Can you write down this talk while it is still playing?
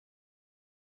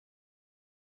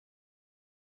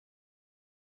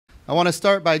I want to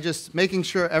start by just making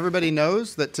sure everybody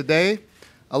knows that today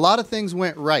a lot of things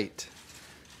went right.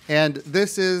 And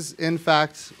this is, in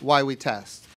fact, why we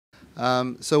test.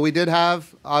 So we did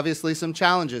have, obviously, some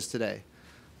challenges today.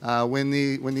 When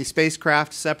the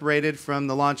spacecraft separated from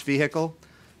the launch vehicle,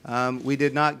 we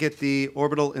did not get the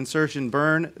orbital insertion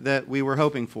burn that we were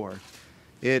hoping for.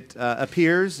 It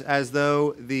appears as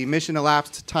though the mission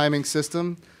elapsed timing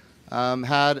system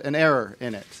had an error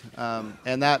in it.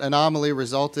 And that anomaly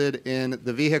resulted in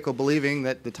the vehicle believing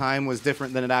that the time was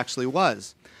different than it actually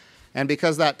was. And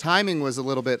because that timing was a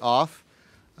little bit off,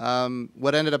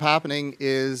 what ended up happening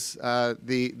is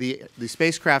the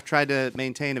spacecraft tried to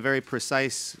maintain a very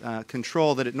precise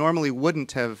control that it normally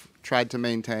wouldn't have tried to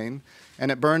maintain,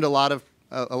 and it burned a lot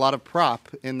of prop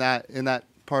in that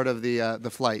part of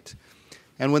the flight.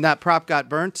 And when that prop got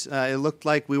burnt, it looked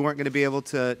like we weren't going to be able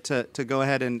to go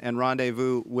ahead and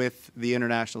rendezvous with the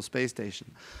International Space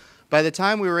Station. By the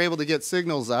time we were able to get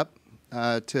signals up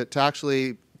to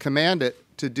actually command it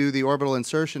to do the orbital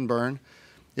insertion burn,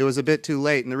 it was a bit too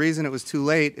late. And the reason it was too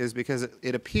late is because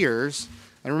it appears,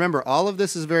 and remember, all of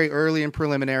this is very early and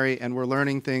preliminary, and we're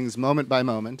learning things moment by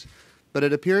moment, but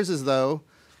it appears as though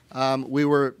we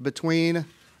were between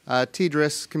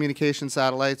TDRS communication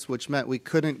satellites, which meant we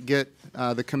couldn't get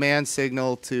the command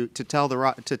signal to tell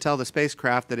the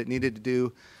spacecraft that it needed to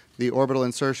do the orbital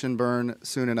insertion burn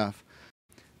soon enough.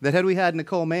 That had we had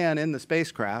Nicole Mann in the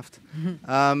spacecraft,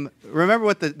 remember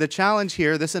what the challenge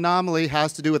here, this anomaly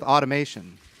has to do with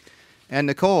automation. And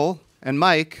Nicole and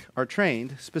Mike are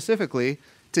trained specifically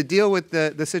to deal with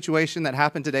the situation that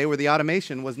happened today where the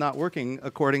automation was not working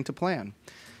according to plan.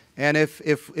 And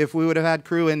if we would have had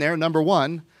crew in there, number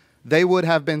one, they would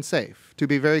have been safe. To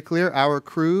be very clear, our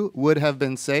crew would have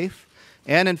been safe.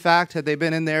 And in fact, had they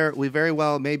been in there, we very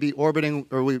well may be orbiting,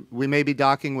 or we may be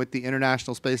docking with the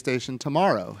International Space Station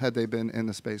tomorrow, had they been in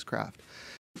the spacecraft.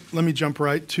 Let me jump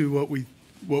right to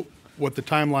what the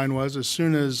timeline was. As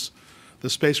soon as the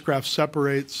spacecraft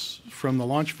separates from the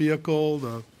launch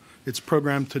vehicle, it's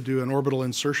programmed to do an orbital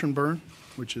insertion burn,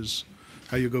 which is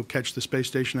how you go catch the space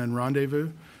station and rendezvous.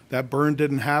 That burn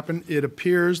didn't happen. It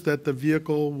appears that the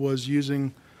vehicle was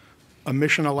using a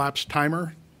mission elapsed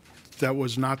timer. That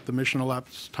was not the mission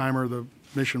elapsed timer the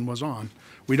mission was on.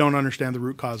 We don't understand the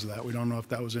root cause of that. We don't know if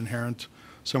that was inherent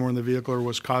somewhere in the vehicle or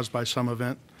was caused by some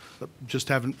event. Just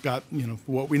haven't got,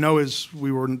 what we know is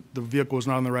the vehicle was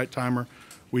not on the right timer.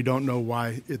 We don't know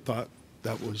why it thought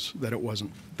that it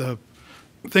wasn't. The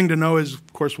thing to know is,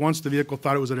 of course, once the vehicle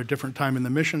thought it was at a different time in the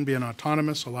mission, being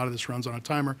autonomous, a lot of this runs on a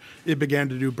timer, it began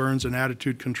to do burns and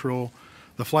attitude control.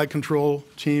 The flight control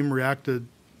team reacted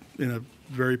in a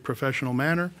very professional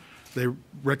manner. They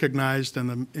recognized and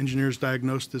the engineers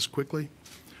diagnosed this quickly.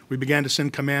 We began to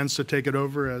send commands to take it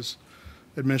over. As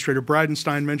Administrator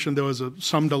Bridenstine mentioned, there was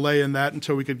some delay in that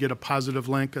until we could get a positive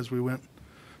link as we went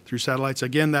through satellites.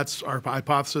 Again, that's our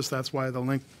hypothesis. That's why the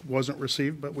link wasn't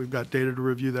received, but we've got data to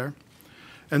review there.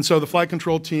 And so the flight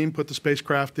control team put the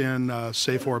spacecraft in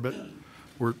safe orbit.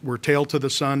 We're tailed to the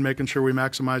sun, making sure we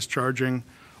maximize charging.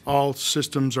 All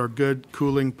systems are good,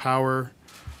 cooling, power.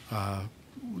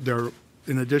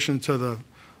 In addition to the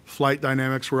flight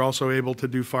dynamics, we're also able to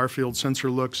do far-field sensor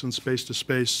looks and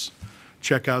space-to-space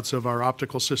checkouts of our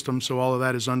optical system, so all of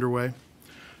that is underway.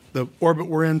 The orbit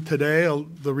we're in today,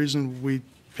 the reason we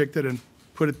picked it and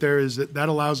put it there is that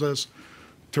allows us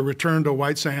to return to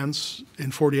White Sands in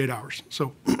 48 hours.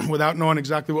 So without knowing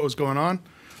exactly what was going on,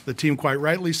 the team quite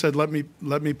rightly said, let me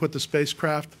put the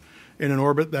spacecraft in an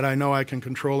orbit that I know I can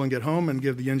control and get home and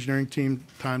give the engineering team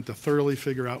time to thoroughly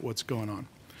figure out what's going on.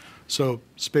 So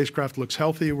spacecraft looks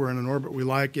healthy. We're in an orbit we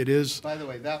like. It is. By the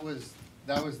way, that was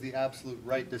the absolute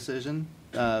right decision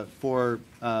for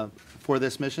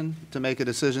this mission, to make a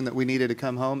decision that we needed to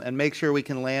come home and make sure we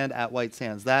can land at White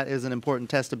Sands. That is an important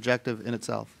test objective in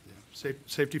itself. Yeah.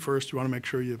 Safety first. You want to make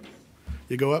sure you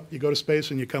go up, you go to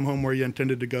space, and you come home where you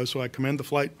intended to go. So I commend the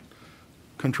flight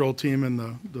control team and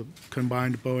the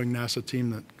combined Boeing-NASA team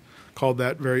that called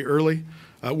that very early.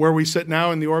 Where we sit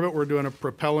now in the orbit, we're doing a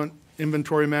propellant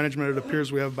inventory management. It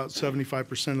appears we have about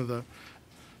 75% of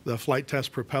the flight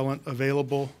test propellant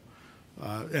available,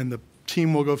 and the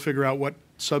team will go figure out what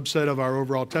subset of our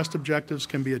overall test objectives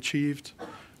can be achieved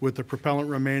with the propellant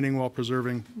remaining while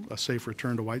preserving a safe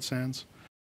return to White Sands.